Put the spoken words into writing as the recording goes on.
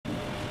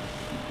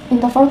In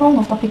the foreground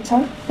of the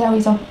picture, there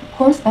is a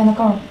horse and a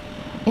girl.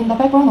 In the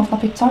background of the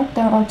picture,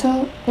 there are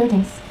two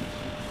buildings.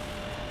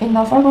 In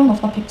the foreground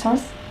of the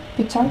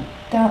picture,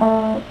 there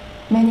are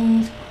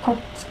many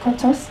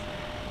sculptures.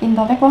 In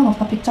the background of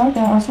the picture,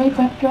 there are three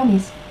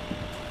pyramids.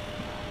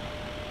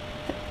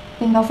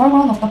 In the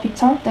foreground of the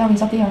picture, there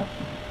is a deer.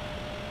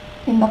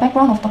 In the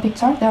background of the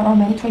picture, there are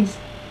many trees.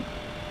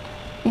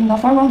 In the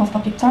foreground of the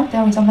picture,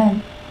 there is a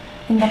man.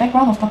 In the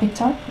background of the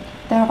picture,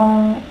 there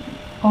are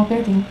a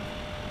building.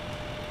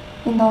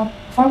 In the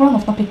foreground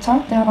of the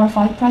picture, there are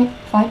five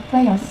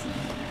players.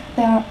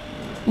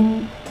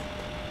 In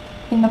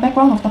the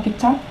background of the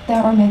picture,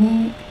 there are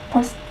many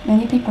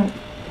people.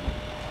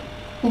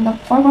 In the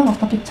foreground of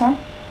the picture,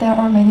 there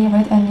are many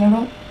red and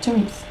yellow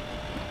tulips.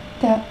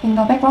 In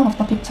the background of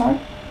the picture,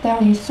 there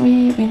is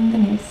three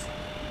windmills.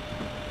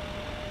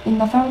 In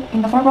the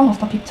foreground of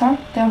the picture,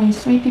 there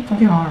is three people.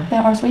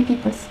 There are three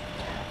people.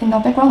 In the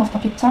background of the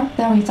picture,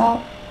 there is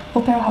a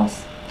opera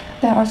house.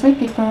 There are three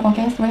people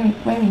against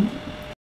wearing.